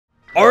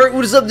Alright,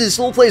 what is up? This is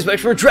Slow Plays back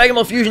from Dragon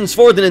Ball Fusions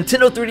for the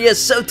Nintendo 3DS.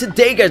 So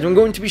today, guys, I'm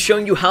going to be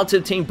showing you how to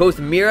obtain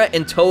both Mira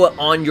and Towa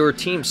on your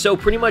team. So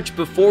pretty much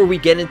before we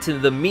get into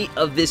the meat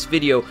of this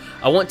video,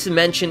 I want to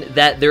mention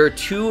that there are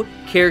two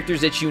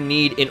characters that you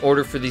need in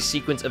order for the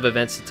sequence of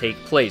events to take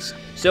place.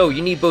 So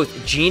you need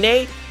both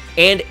Gine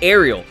and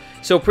Arale.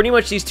 So pretty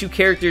much these two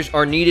characters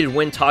are needed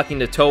when talking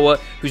to Towa,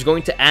 who's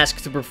going to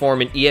ask to perform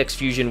an EX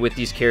fusion with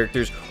these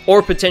characters,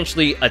 or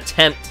potentially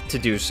attempt to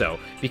do so,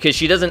 because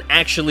she doesn't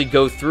actually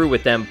go through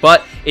with them,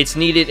 but it's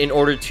needed in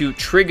order to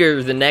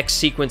trigger the next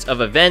sequence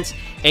of events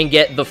and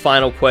get the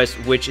final quest,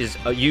 which is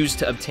used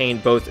to obtain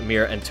both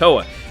Mira and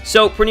Towa.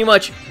 So pretty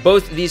much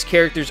both these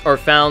characters are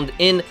found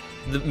in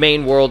the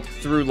main world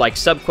through like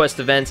subquest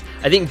events.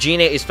 I think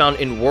Gine is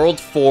found in World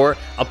 4.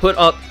 I'll put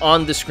up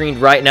on the screen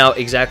right now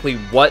exactly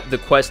what the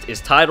quest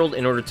is titled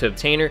in order to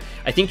obtain her.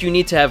 I think you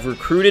need to have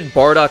recruited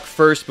Bardock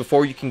first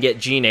before you can get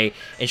Gine,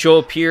 and she'll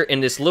appear in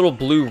this little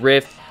blue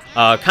rift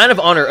kind of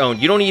on her own.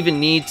 You don't even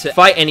need to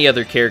fight any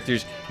other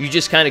characters. You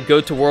just kind of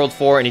go to World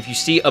 4, and if you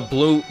see a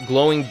blue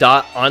glowing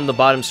dot on the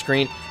bottom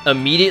screen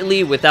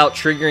immediately without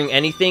triggering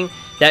anything,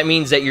 that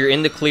means that you're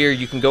in the clear.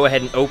 You can go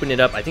ahead and open it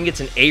up. I think it's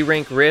an A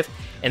rank rift,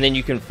 and then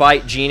you can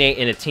fight Gine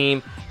in a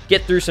team,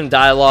 get through some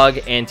dialogue,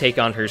 and take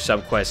on her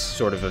subquest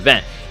sort of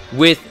event.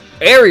 With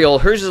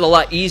Arale, hers is a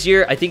lot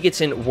easier. I think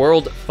it's in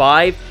World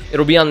 5.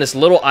 It'll be on this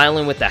little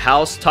island with the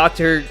house. Talk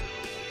to her,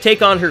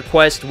 take on her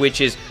quest, which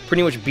is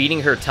pretty much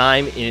beating her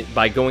time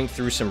by going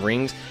through some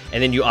rings,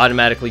 and then you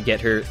automatically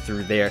get her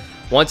through there.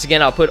 Once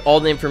again, I'll put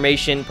all the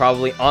information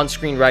probably on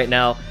screen right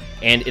now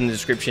and in the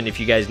description if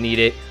you guys need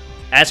it.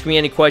 Ask me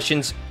any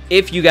questions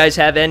if you guys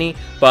have any,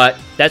 but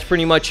that's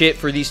pretty much it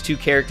for these two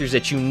characters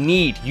that you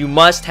need. You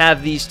must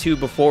have these two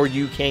before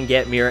you can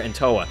get Mira and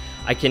Towa.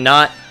 I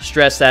cannot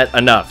stress that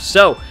enough.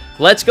 So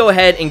let's go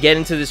ahead and get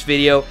into this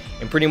video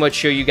and pretty much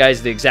show you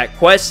guys the exact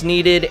quests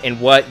needed and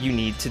what you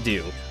need to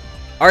do.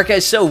 Alright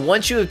guys, so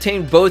once you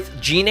obtain both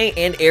Gine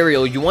and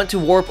Arale, you want to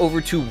warp over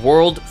to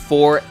World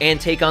 4 and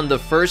take on the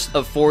first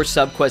of 4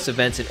 subquest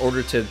events in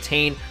order to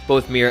obtain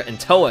both Mira and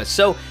Towa.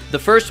 So the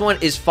first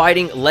one is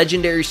fighting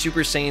Legendary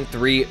Super Saiyan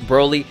 3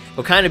 Broly.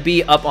 He'll kind of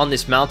be up on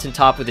this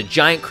mountaintop with a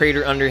giant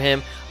crater under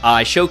him.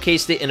 I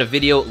showcased it in a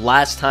video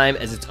last time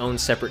as its own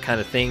separate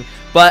kind of thing,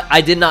 but I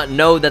did not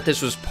know that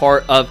this was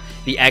part of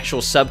the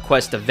actual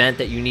subquest event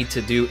that you need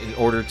to do in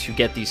order to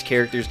get these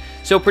characters.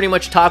 So pretty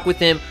much talk with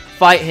him,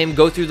 fight him,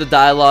 go through the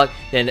dialogue,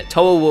 then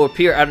Towa will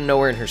appear out of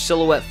nowhere in her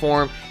silhouette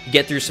form,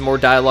 get through some more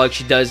dialogue.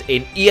 She does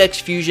an EX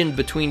fusion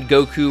between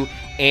Goku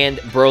and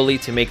Broly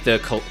to make the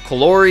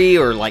Kalori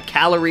or like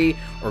Calorie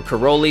or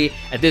Karoli.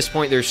 At this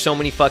point, there's so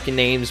many fucking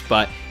names,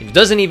 but it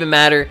doesn't even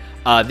matter.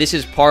 This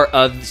is part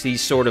of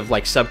these sort of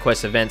like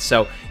subquest events,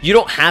 so you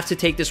don't have to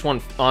take this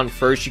one on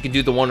first. You can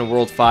do the one in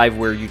World 5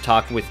 where you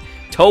talk with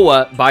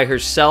Towa by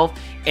herself,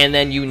 and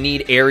then you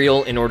need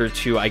Arale in order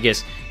to, I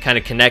guess, kind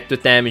of connect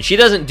with them. And she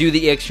doesn't do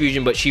the EX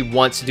fusion, but she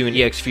wants to do an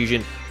EX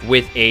fusion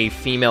with a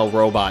female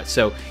robot.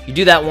 So you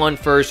do that one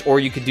first, or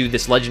you could do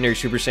this Legendary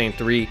Super Saiyan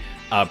 3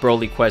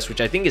 Broly quest, which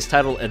I think is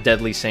titled a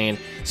Deadly Saiyan.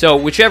 So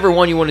whichever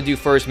one you want to do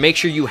first, make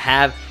sure you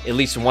have at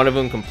least one of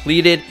them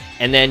completed,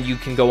 and then you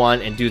can go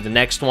on and do the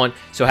next one.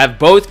 So have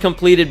both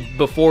completed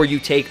before you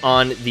take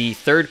on the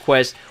third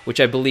quest, which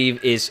I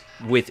believe is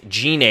with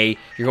Gine.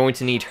 You're going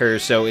to need her.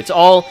 So it's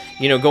all,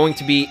 you know, going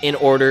to be in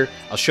order.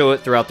 I'll show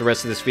it throughout the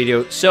rest of this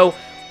video. So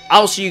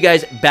I'll see you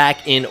guys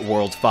back in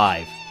World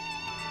 5.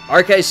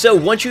 Alright guys, so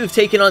once you have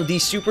taken on the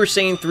Super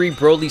Saiyan 3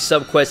 Broly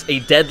subquest, a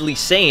Deadly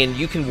Saiyan,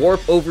 you can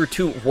warp over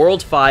to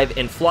World 5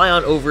 and fly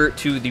on over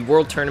to the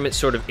World Tournament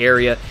sort of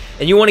area.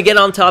 And you want to get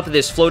on top of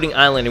this floating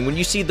island, and when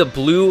you see the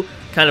blue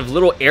kind of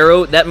little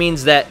arrow, that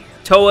means that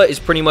Towa is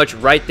pretty much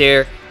right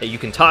there, that you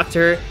can talk to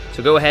her.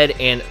 So go ahead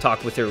and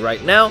talk with her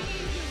right now.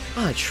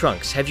 Ah,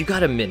 Trunks, have you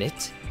got a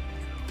minute?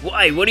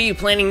 Why, what are you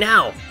planning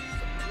now?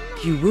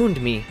 You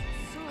wound me.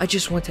 I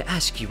just want to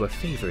ask you a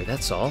favor,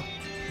 that's all.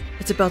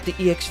 It's about the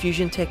EX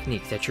fusion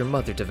technique that your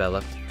mother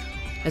developed.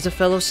 As a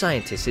fellow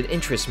scientist, it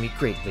interests me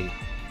greatly.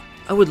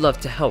 I would love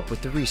to help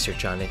with the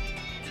research on it.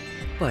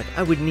 But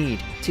I would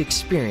need to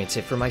experience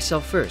it for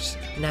myself first,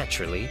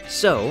 naturally.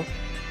 So,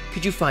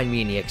 could you find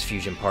me an EX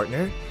fusion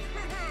partner?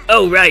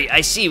 Oh right, I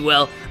see.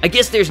 Well, I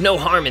guess there's no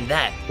harm in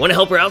that. Want to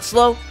help her out,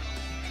 Slow?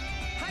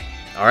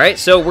 Alright,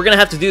 so we're gonna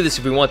have to do this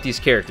if we want these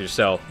characters,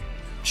 so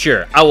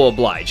sure, I will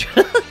oblige.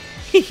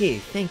 Hehe,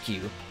 thank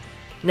you.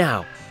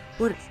 Now,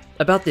 what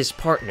about this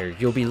partner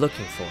you'll be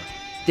looking for?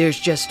 There's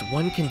just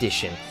one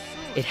condition.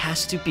 It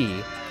has to be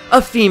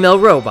a female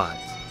robot.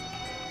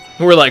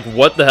 We're like,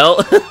 what the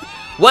hell?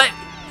 What?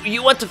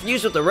 You want to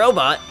fuse with a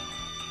robot?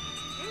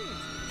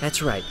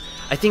 That's right.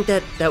 I think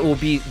that will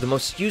be the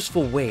most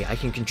useful way I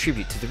can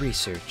contribute to the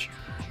research.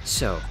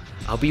 So,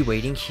 I'll be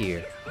waiting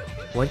here.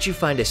 Once you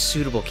find a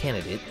suitable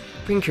candidate,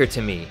 bring her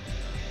to me.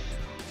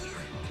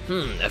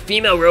 A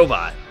female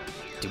robot.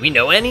 Do we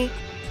know any?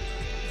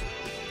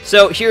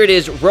 So here it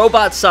is,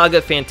 Robot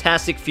Saga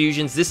Fantastic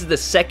Fusions. This is the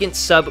second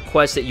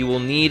sub-quest that you will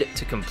need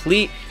to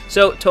complete.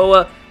 So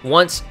Towa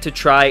wants to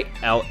try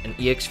out an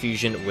EX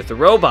fusion with a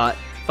robot,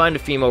 find a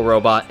female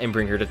robot, and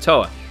bring her to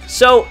Towa.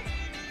 So,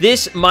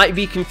 this might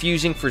be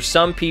confusing for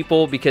some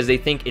people because they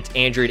think it's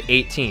Android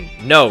 18.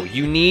 No,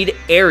 you need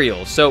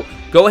Ariel. So,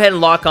 go ahead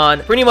and lock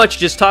on. Pretty much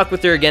just talk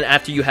with her again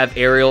after you have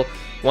Ariel.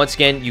 Once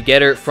again, you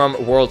get her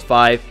from World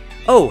 5.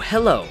 Oh,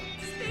 hello.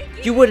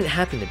 You wouldn't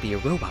happen to be a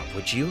robot,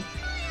 would you?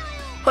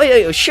 Oh,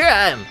 yo, sure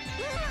I am.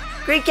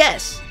 Great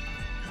guess.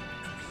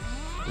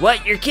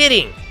 What? You're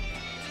kidding?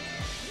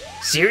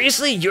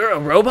 Seriously? You're a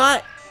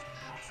robot?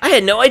 I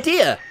had no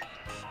idea.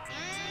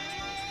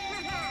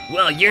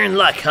 Well, you're in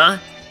luck, huh?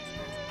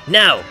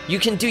 Now, you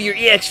can do your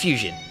EX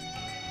fusion.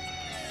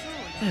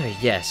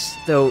 Yes,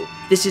 though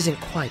this isn't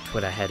quite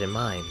what I had in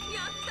mind.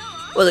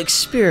 We'll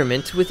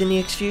experiment with an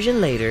EX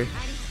fusion later.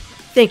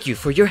 Thank you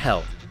for your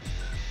help.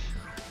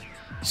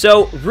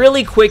 So,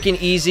 really quick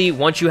and easy,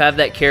 once you have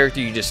that character,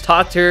 you just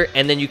talk to her,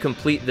 and then you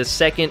complete the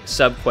second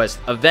sub-quest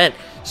event.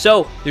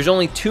 So, there's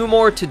only 2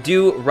 more to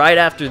do right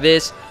after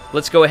this.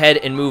 Let's go ahead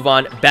and move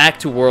on back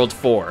to World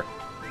 4.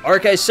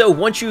 Alright guys, so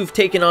once you've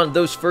taken on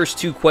those first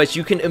 2 quests,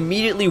 you can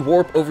immediately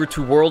warp over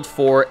to World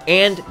 4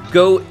 and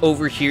go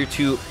over here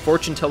to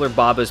Fortune Teller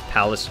Baba's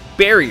Palace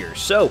Barrier.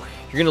 So,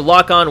 you're going to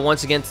lock on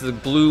once again to the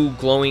blue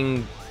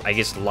glowing, I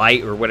guess,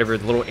 light or whatever,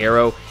 the little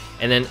arrow,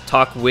 and then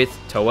talk with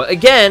Towa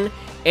again,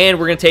 and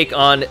we're going to take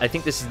on, I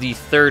think this is the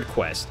 3rd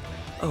quest.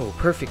 Oh,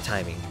 perfect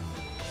timing.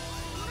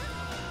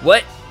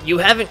 What? You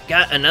haven't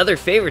got another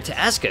favor to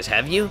ask us,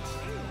 have you?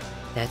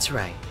 That's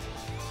right.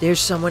 There's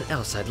someone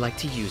else I'd like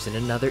to use in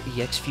another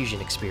EX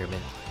fusion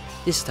experiment.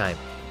 This time,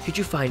 could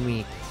you find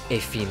me a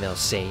female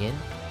Saiyan?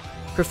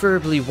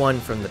 Preferably one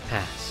from the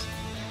past.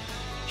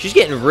 She's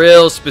getting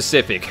real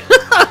specific.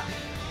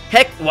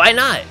 Heck, why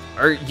not?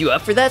 Are you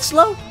up for that,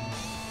 Slow?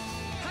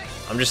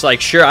 I'm just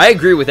like, sure, I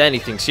agree with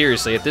anything,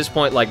 seriously. At this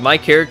point, like, my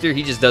character,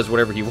 he just does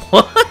whatever he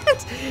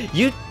wants.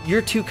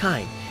 You're too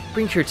kind.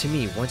 Bring her to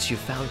me once you've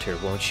found her,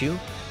 won't you?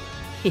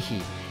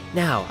 Hehe.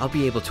 Now, I'll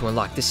be able to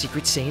unlock the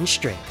secret Saiyan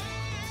strength.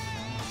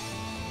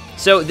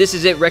 So, this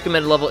is it.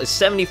 Recommended level is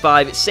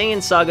 75.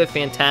 Saiyan Saga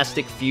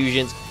Fantastic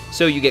Fusions.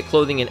 So, you get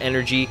clothing and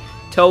energy.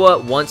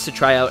 Towa wants to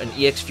try out an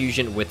EX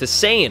fusion with a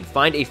Saiyan.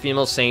 Find a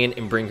female Saiyan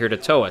and bring her to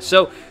Towa.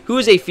 So, who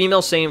is a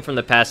female Saiyan from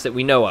the past that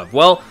we know of?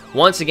 Well,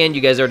 once again, you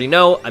guys already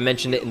know. I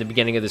mentioned it in the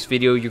beginning of this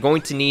video. You're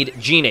going to need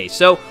Gine.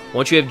 So,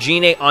 once you have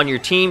Gine on your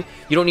team,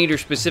 you don't need her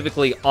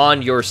specifically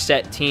on your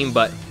set team,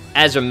 but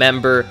as a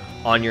member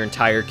on your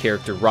entire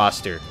character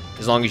roster.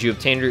 As long as you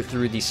obtained her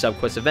through these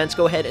subquest events,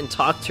 go ahead and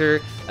talk to her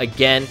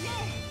again.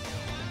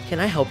 Can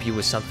I help you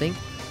with something?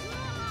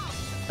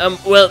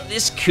 Well,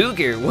 this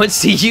cougar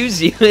wants to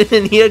use you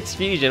in an EX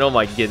fusion. Oh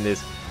my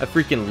goodness. I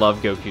freaking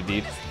love Goku,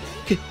 dude.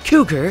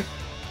 Cougar?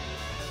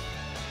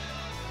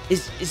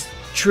 Is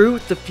true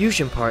the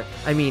fusion part?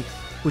 I mean,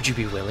 would you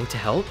be willing to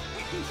help?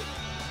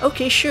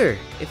 Okay, sure.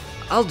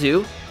 I'll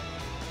do.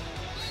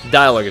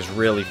 Dialogue is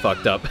really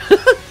fucked up.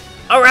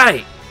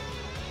 Alright.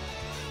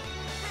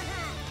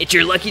 It's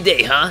your lucky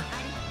day, huh?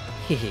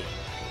 Hehe.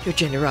 Your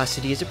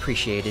generosity is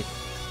appreciated.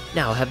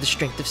 Now I'll have the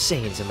strength of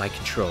Saiyans in my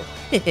control.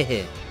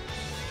 Hehehe.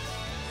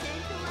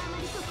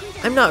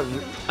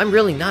 I'm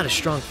really not a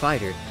strong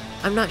fighter.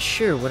 I'm not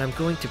sure when I'm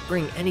going to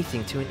bring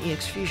anything to an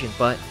EX fusion,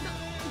 but...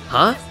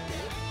 Huh?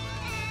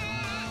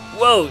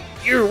 Whoa,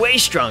 you're way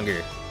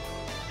stronger.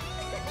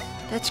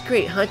 That's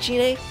great, huh,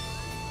 Gine?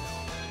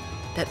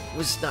 That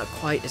was not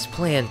quite as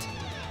planned.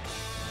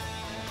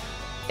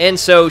 And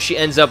so she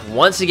ends up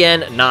once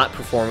again not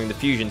performing the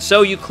fusion.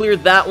 So you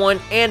cleared that one,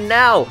 and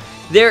now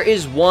there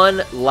is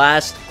one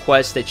last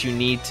quest that you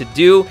need to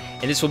do,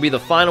 and this will be the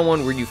final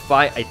one where you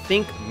fight, I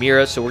think,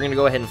 Mira. So we're going to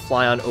go ahead and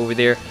fly on over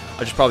there.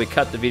 I'll just probably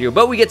cut the video,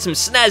 but we get some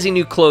snazzy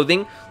new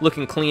clothing,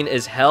 looking clean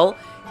as hell.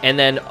 And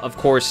then, of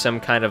course, some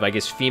kind of, I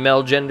guess,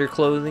 female gender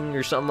clothing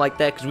or something like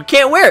that, because we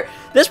can't wear it.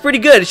 That's pretty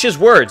good. It's just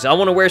words. I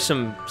want to wear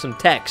some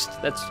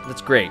text.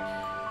 That's great.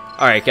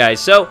 All right, guys.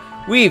 So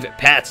we've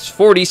passed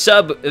 40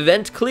 sub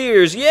event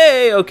clears.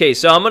 Yay! Okay,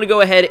 so I'm going to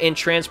go ahead and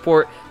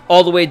transport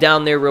all the way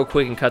down there real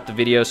quick and cut the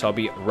video, so I'll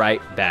be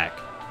right back.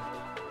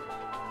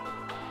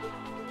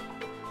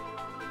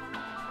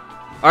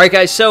 Alright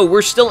guys, so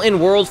we're still in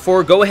World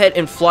 4. Go ahead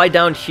and fly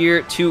down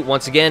here to,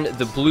 once again,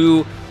 the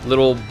blue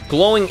little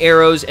glowing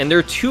arrows, and there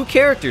are 2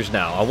 characters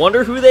now. I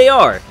wonder who they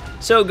are.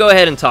 So go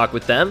ahead and talk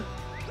with them.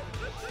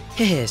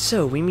 Heh,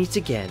 so we meet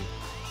again.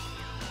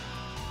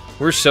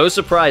 We're so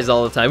surprised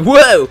all the time.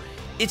 Whoa!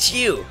 It's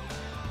you!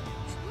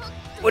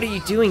 What are you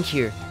doing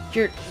here?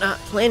 You're not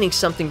planning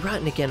something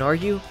rotten again, are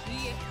you?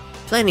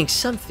 Planning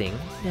something?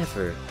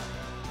 Never.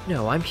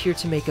 No, I'm here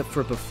to make up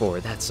for before,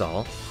 that's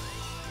all.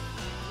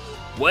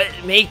 What?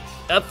 Make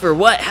up for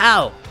what?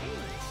 How?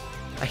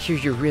 I hear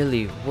you're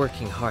really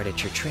working hard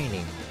at your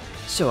training,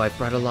 so I've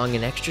brought along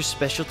an extra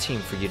special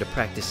team for you to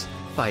practice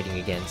fighting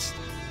against.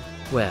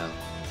 Well,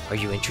 are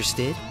you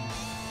interested?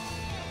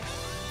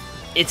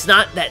 It's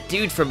not that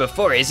dude from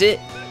before, is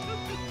it?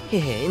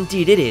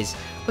 Indeed it is,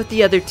 but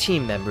the other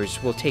team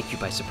members will take you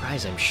by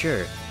surprise, I'm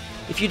sure.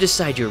 If you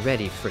decide you're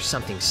ready for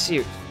some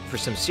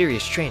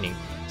serious training,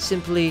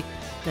 simply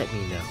let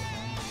me know.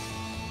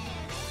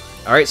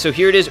 Alright, so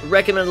here it is.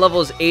 Recommended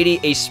level is 80,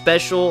 a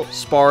special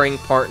sparring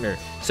partner.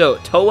 So,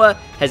 Towa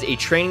has a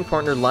training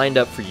partner lined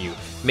up for you.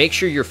 Make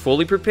sure you're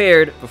fully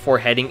prepared before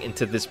heading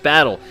into this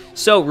battle.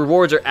 So,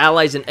 rewards are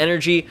allies and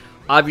energy.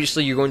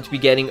 Obviously, you're going to be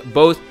getting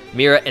both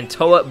Mira and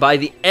Towa by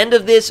the end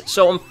of this.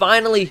 So, I'm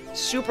finally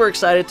super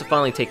excited to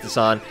finally take this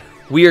on.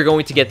 We are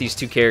going to get these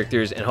two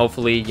characters and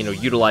hopefully, you know,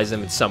 utilize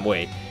them in some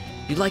way.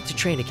 You'd like to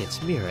train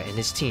against Mira and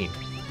his team.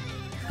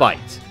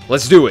 Fight.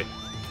 Let's do it.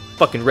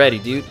 Fucking ready,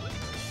 dude.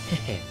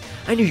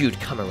 I knew you'd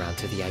come around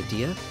to the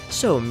idea.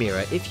 So,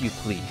 Mira, if you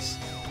please.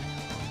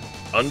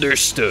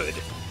 Understood.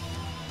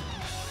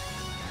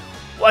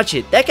 Watch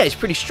it. That guy's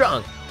pretty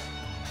strong.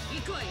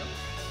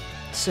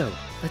 So,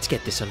 let's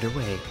get this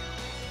underway.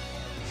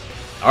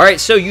 Alright,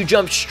 so you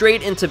jump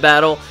straight into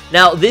battle.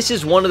 Now, this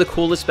is one of the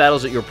coolest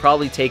battles that you'll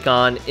probably take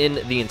on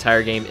in the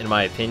entire game, in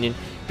my opinion.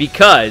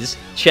 Because,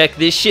 check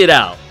this shit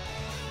out.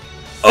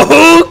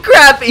 Oh,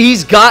 crap!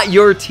 He's got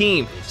your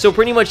team. So,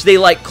 pretty much, they,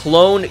 like,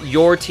 clone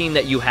your team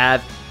that you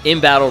have in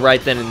battle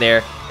right then and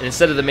there. And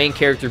instead of the main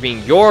character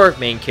being your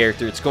main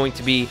character, it's going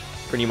to be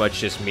pretty much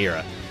just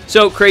Mira.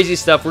 So, crazy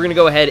stuff. We're going to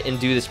go ahead and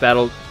do this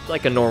battle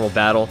like a normal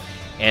battle.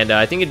 And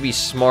I think it'd be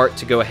smart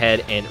to go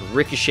ahead and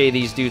ricochet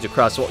these dudes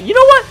across the wall. You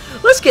know what?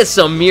 Let's get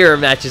some mirror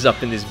matches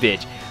up in this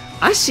bitch.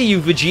 I see you,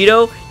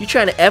 Vegito. You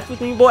trying to F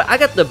with me, boy? I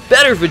got the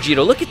better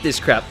Vegito. Look at this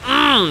crap.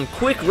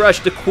 Quick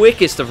rush, the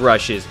quickest of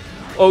rushes.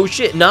 Oh,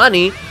 shit.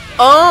 Nani?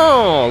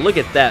 Oh, look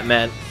at that,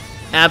 man.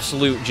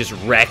 Absolute just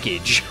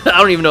wreckage. I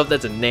don't even know if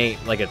that's a name,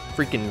 like a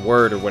freaking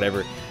word or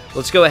whatever.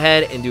 Let's go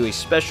ahead and do a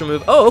special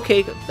move. Oh,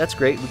 okay. That's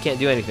great. We can't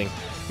do anything.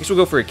 I guess we'll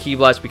go for a Ki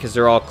Blast because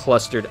they're all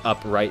clustered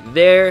up right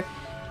there.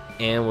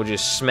 And we'll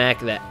just smack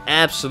that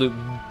absolute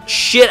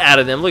shit out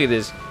of them. Look at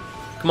this.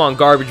 Come on,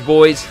 garbage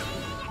boys.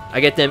 I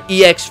get them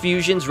EX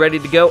fusions ready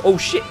to go. Oh,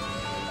 shit.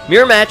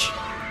 Mirror match.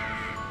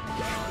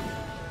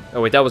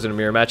 Oh, wait, that wasn't a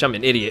mirror match. I'm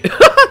an idiot.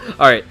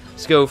 Alright,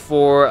 let's go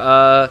for,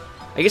 I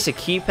guess a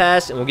Ki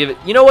Pass, and we'll give it...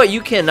 You know what?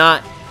 You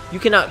cannot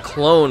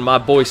clone my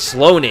boy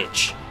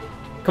Slonich.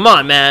 Come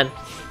on, man.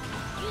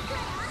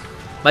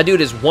 My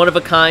dude is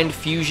one-of-a-kind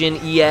fusion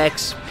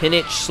EX,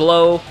 Pinich,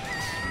 slow,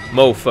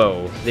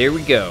 mofo. There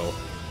we go.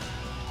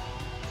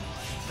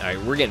 Alright,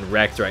 we're getting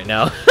wrecked right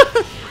now.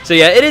 So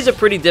yeah, it is a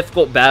pretty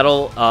difficult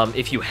battle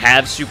if you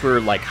have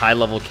super like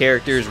high-level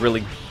characters,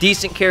 really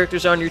decent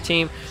characters on your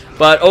team.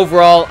 But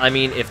overall, I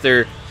mean, if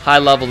they're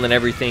high-level and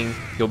everything,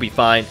 you'll be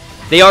fine.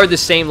 They are the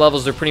same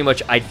levels. They're pretty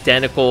much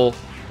identical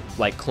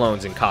like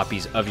clones and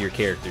copies of your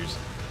characters.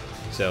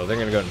 So they're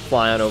gonna go and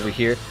fly on over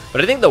here.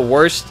 But I think the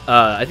worst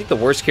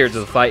character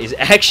of the fight is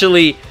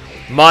actually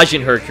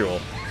Majin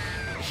Hercule.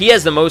 He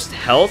has the most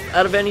health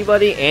out of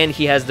anybody, and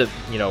he has the,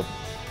 you know,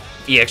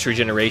 EX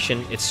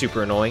regeneration. It's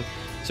super annoying.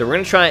 So we're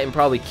going to try and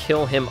probably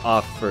kill him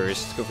off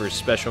first. Let's go for a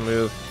special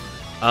move.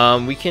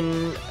 We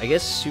can, I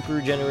guess, super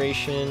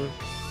regeneration.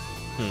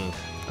 I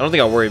don't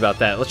think I'll worry about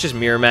that. Let's just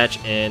mirror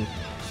match and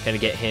kind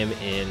of get him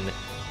in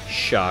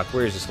shock.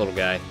 Where is this little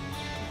guy?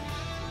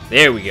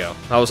 There we go.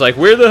 I was like,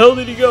 where the hell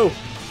did he go?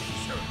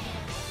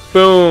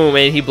 Boom,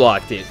 and he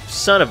blocked it.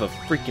 Son of a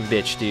freaking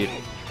bitch, dude.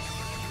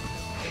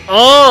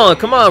 Oh,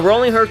 come on.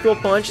 Rolling Hercule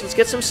punch. Let's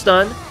get some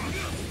stun.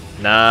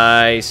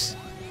 Nice.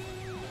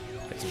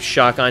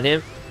 Shock on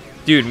him.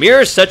 Dude,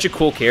 Mira is such a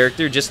cool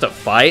character just to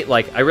fight.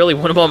 Like, I really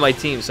want him on my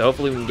team, so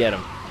hopefully we can get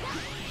him.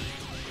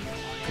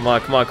 Come on,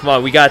 come on, come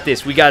on. We got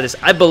this. We got this.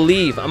 I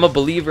believe. I'm a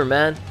believer,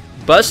 man.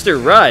 Buster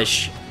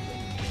Rush.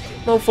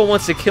 Mofo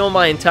wants to kill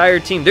my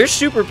entire team. They're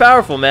super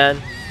powerful, man.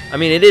 I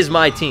mean, it is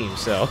my team,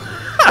 so.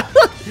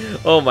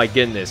 Oh, my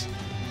goodness.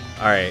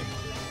 Alright.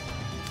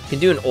 Can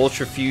do an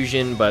Ultra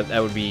Fusion, but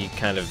that would be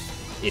kind of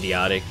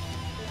idiotic.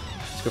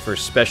 Let's go for a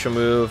special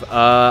move.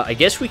 I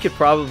guess we could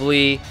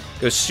probably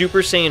go Super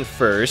Saiyan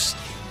first.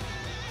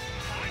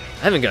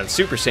 I haven't gotten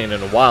Super Saiyan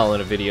in a while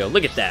in a video.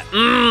 Look at that.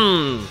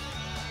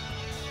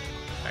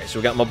 Alright, so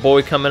we got my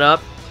boy coming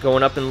up,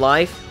 going up in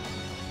life.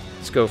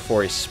 Let's go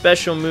for a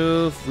special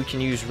move. We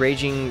can use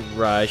Raging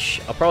Rush.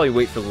 I'll probably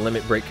wait for the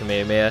Limit Break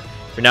Kamehameha.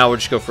 For now, we'll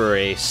just go for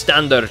a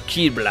Standard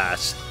Ki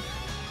Blast.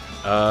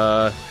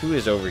 Who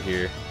is over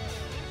here?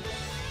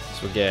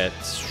 So we'll get...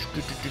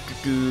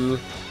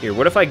 Here,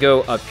 what if I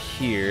go up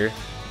here?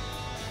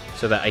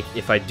 So that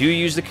if I do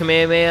use the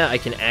Kamehameha, I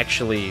can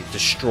actually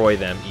destroy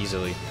them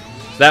easily.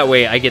 So that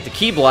way, I get the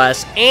Ki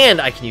Blast, and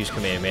I can use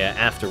Kamehameha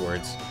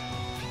afterwards.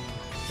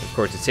 And of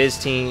course, it's his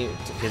team.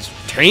 His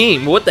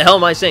team? What the hell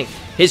am I saying?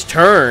 His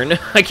turn.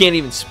 I can't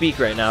even speak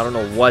right now. I don't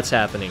know what's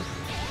happening.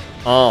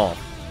 Oh.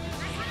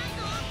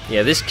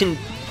 Yeah, this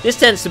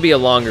tends to be a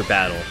longer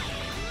battle.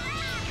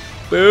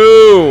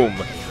 Boom!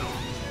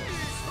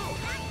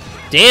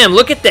 Damn,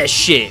 look at that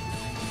shit!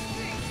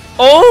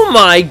 Oh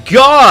my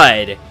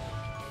god!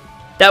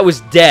 That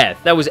was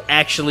death. That was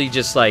actually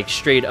just like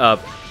straight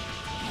up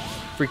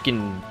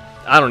freaking...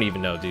 I don't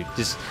even know, dude.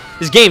 This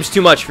game's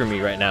too much for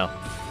me right now.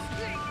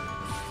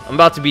 I'm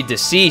about to be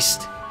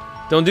deceased.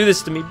 Don't do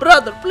this to me,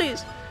 brother,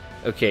 please.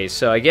 Okay,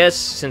 so I guess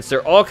since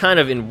they're all kind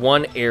of in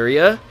one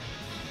area,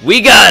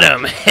 we got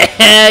him!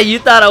 You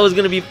thought I was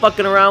gonna be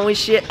fucking around with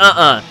shit?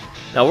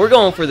 Now we're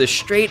going for the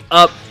straight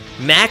up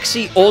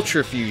Maxi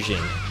Ultra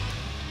Fusion.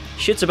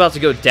 Shit's about to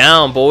go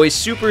down, boys.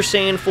 Super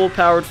Saiyan full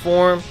powered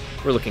form.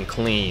 We're looking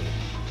clean.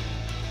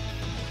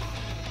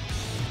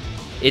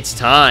 It's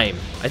time.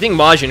 I think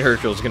Majin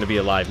Hercule is going to be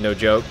alive, no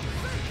joke.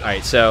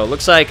 Alright, so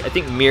looks like I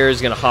think Mira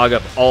is going to hog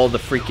up all the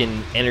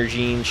freaking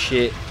energy and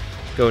shit.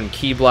 Go and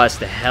Ki Blast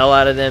the hell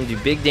out of them. Do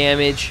big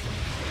damage.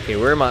 Okay,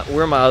 where are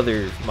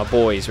my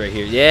boys right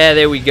here? Yeah,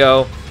 there we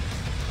go.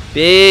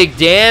 Big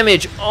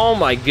damage. Oh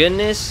my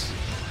goodness.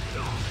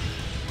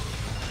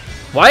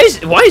 Why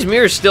is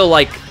Mira still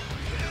like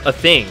a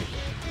thing?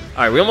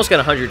 Alright, we almost got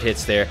 100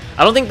 hits there.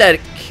 I don't think that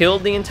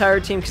killed the entire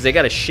team because they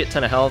got a shit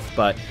ton of health,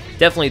 but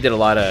definitely did a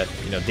lot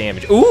of, you know,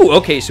 damage. Ooh,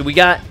 okay, so we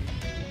got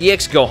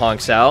EX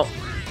Gohanks out.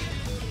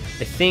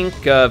 I think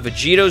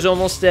Vegeto's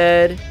almost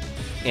dead,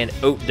 and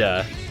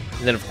Otda.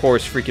 And then, of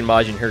course, freaking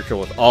Majin Hercule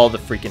with all the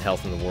freaking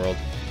health in the world.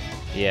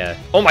 Yeah.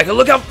 Oh my god,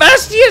 look how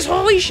fast he is!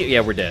 Holy shit!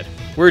 Yeah, we're dead.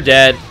 We're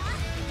dead.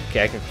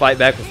 Okay, I can fight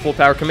back with full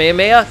power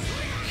Kamehameha.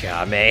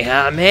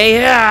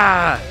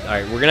 Kamehameha!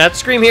 Alright, we're gonna have to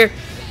scream here.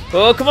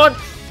 Oh, come on!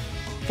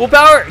 Full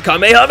power!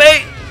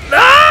 Kamehameha!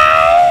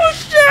 No!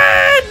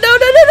 Shit! No!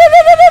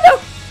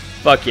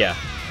 Fuck yeah.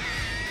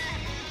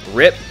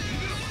 Rip.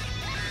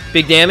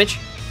 Big damage.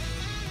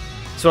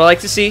 That's what I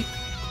like to see.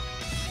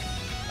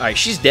 Alright,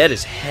 she's dead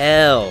as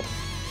hell.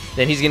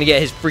 Then he's gonna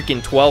get his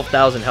freaking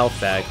 12,000 health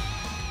back.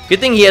 Good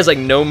thing he has like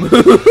no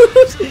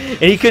moves.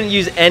 And he couldn't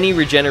use any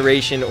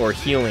regeneration or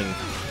healing.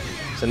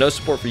 So no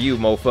support for you,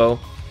 mofo.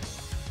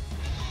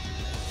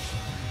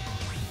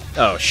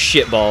 Oh,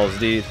 shit balls,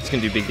 dude. It's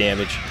gonna do big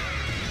damage.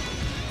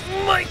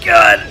 Oh my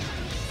god.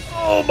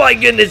 Oh my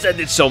goodness, that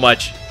did so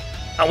much.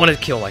 I want to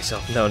kill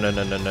myself. No.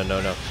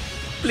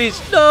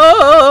 Please,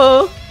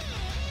 no.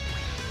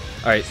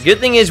 Alright, good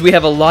thing is we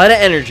have a lot of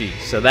energy.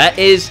 So that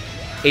is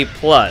a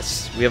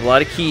plus. We have a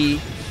lot of ki.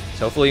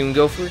 So hopefully we can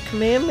go for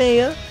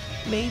Kamehameha.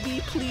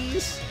 Maybe,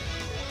 please.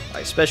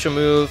 Alright, special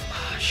move.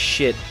 Oh,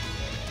 shit.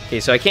 Okay,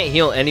 so I can't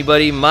heal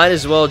anybody. Might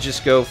as well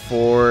just go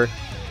for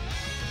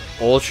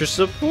Ultra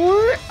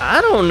Support?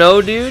 I don't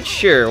know, dude.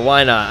 Sure,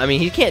 why not? I mean,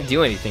 he can't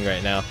do anything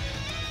right now.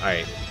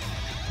 Alright,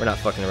 we're not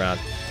fucking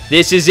around.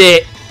 This is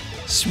it.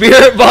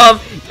 Spirit Bomb.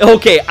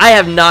 Okay, I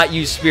have not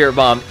used Spirit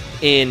Bomb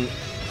in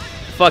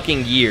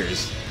fucking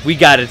years. We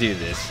gotta do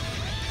this.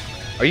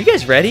 Are you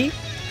guys ready?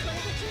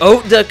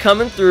 Otda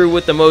coming through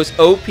with the most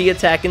OP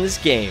attack in this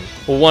game.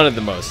 Well, one of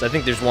the most. I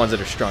think there's ones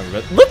that are stronger,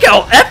 but look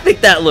how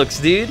epic that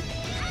looks, dude.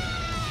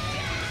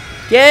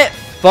 Get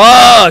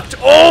fucked.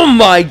 Oh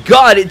my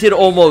god, it did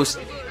almost...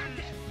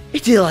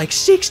 It did like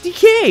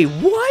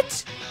 60k.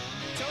 What?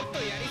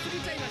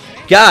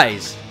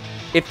 Guys,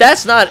 if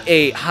that's not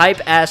a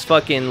hype-ass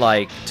fucking,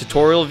 like,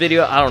 tutorial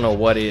video, I don't know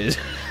what is.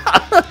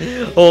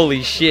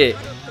 Holy shit.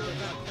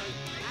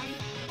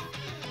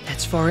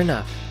 That's far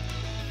enough.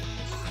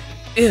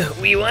 Ew,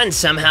 we won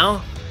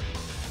somehow.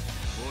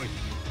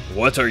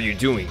 What are you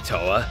doing,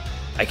 Towa?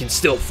 I can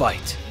still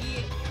fight.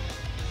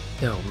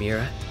 No,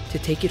 Mira. To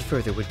take it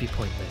further would be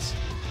pointless.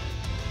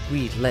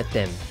 We'd let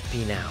them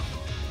be now.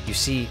 You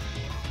see...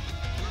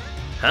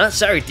 Huh?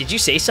 Sorry, did you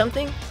say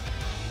something?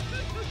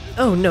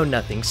 Oh, no,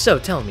 nothing. So,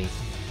 tell me.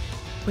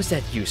 Was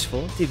that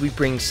useful? Did we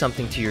bring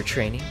something to your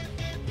training?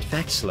 In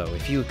fact, Slow,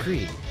 if you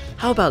agree,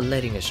 how about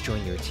letting us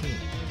join your team?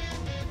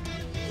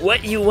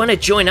 What, you want to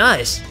join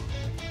us?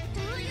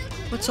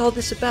 What's all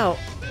this about?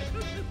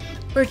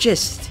 We're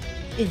just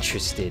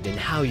interested in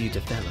how you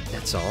develop,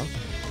 that's all.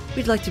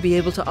 We'd like to be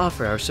able to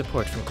offer our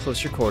support from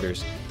closer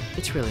quarters.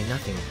 It's really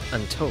nothing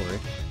untoward.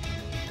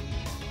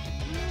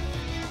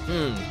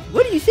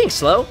 What do you think,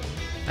 Slow?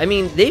 I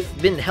mean,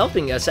 they've been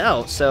helping us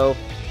out, so...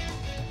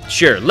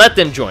 Sure, let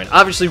them join.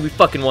 Obviously, we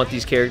fucking want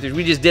these characters.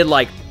 We just did,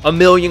 like,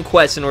 1,000,000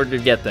 quests in order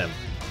to get them.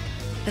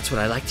 That's what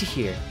I like to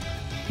hear.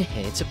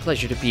 It's a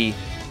pleasure to be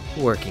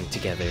working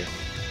together.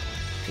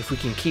 If we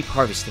can keep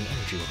harvesting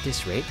energy at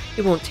this rate,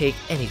 it won't take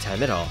any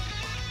time at all.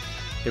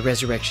 The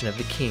resurrection of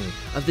the king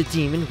of the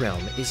demon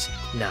realm is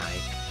nigh.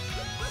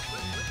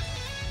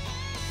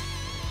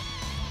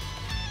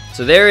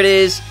 So there it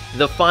is,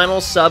 the final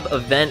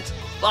sub-event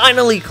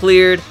finally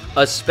cleared,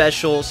 a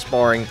special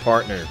sparring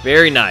partner.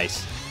 Very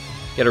nice.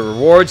 Get a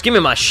rewards. Give me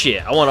my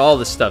shit. I want all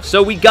this stuff.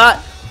 So we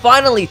got,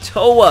 finally,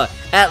 Towa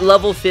at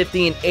level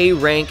 50 in A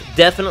rank.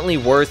 Definitely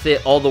worth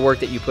it, all the work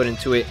that you put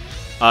into it.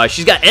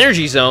 She's got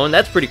Energy Zone.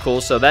 That's pretty cool.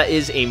 So that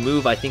is a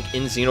move, I think,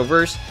 in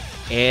Xenoverse.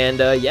 And,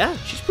 yeah,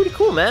 she's pretty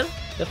cool, man.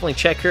 Definitely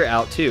check her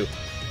out, too.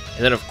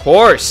 And then, of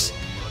course,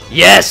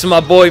 yes, my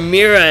boy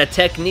Mira,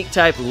 technique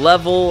type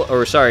level,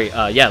 or sorry,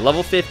 yeah,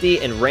 level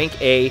 50 and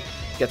rank A.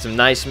 Got some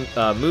nice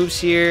moves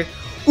here.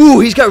 Ooh,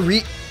 he's got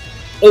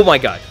oh my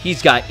god,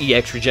 he's got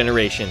EX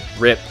regeneration.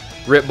 Rip,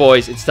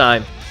 boys, it's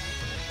time.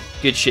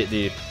 Good shit,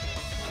 dude.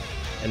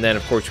 And then,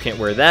 of course, we can't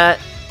wear that.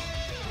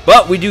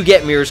 But we do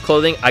get Mira's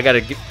clothing. I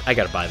gotta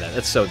buy that.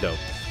 That's so dope.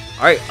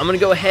 All right, I'm gonna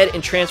go ahead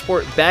and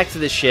transport back to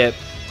the ship.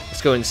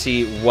 Let's go and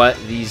see what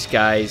these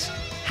guys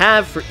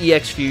have for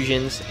EX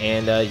fusions,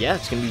 and yeah,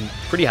 it's gonna be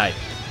pretty hype.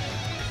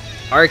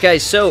 Alright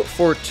guys, so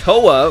for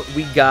Towa,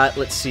 we got,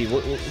 let's see,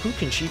 who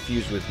can she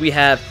fuse with? We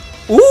have,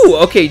 ooh,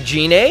 okay,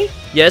 Gine.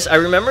 Yes, I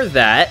remember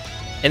that.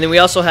 And then we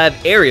also have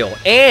Arale.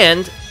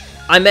 And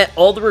I met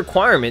all the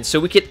requirements, so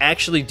we could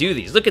actually do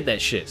these. Look at that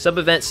shit.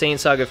 Sub-event, Saiyan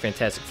Saga,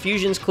 Fantastic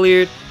Fusions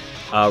cleared.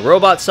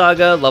 Robot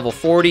Saga, level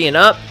 40 and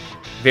up.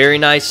 Very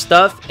nice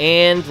stuff.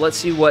 And let's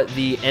see what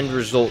the end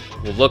result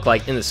will look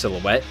like in the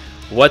silhouette.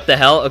 What the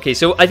hell? Okay,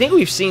 so I think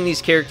we've seen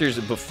these characters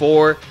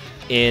before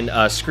in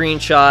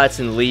screenshots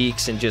and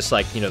leaks and just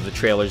like, you know, the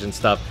trailers and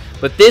stuff.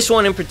 But this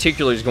one in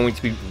particular is going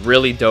to be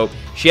really dope.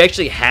 She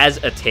actually has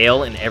a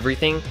tail and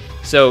everything.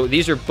 So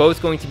these are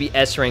both going to be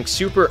S-rank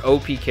super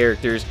OP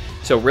characters.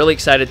 So really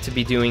excited to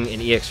be doing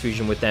an EX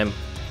Fusion with them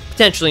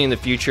potentially in the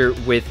future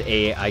with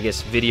a, I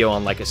guess, video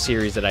on like a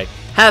series that I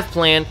have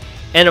planned.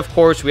 And of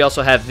course, we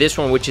also have this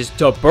one, which is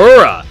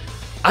Dabura.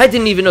 I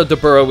didn't even know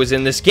Dabura was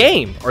in this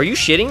game. Are you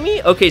shitting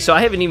me? Okay, so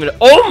I haven't even...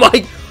 Oh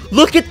my...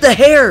 Look at the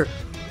hair!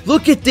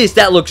 Look at this.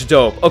 That looks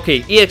dope.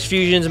 Okay, EX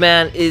Fusions,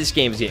 man. This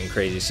game is getting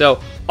crazy. So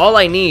all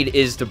I need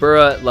is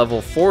Dabura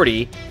level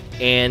 40,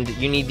 and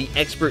you need the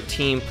Expert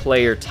Team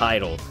Player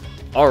title.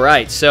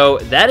 Alright, so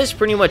that is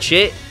pretty much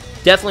it.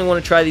 Definitely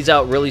want to try these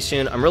out really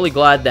soon. I'm really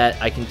glad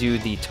that I can do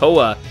the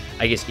Towa,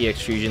 I guess,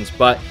 EX Fusions.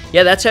 But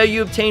yeah, that's how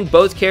you obtain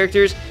both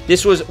characters.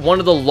 This was one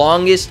of the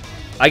longest,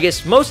 I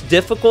guess, most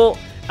difficult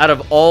out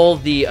of all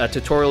the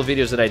tutorial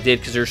videos that I did,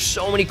 because there's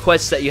so many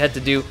quests that you had to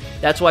do.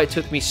 That's why it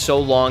took me so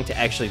long to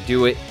actually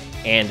do it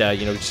and,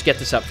 you know, just get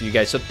this up for you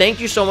guys. So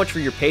thank you so much for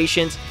your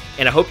patience,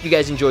 and I hope you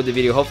guys enjoyed the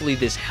video. Hopefully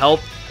this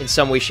helped in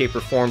some way, shape, or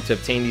form to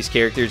obtain these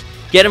characters.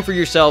 Get them for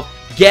yourself,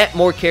 get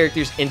more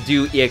characters, and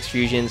do EX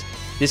Fusions.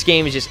 This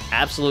game is just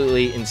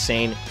absolutely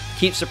insane.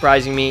 Keep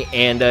surprising me,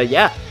 and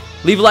yeah,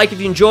 leave a like if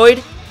you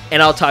enjoyed,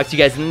 and I'll talk to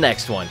you guys in the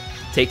next one.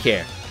 Take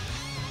care.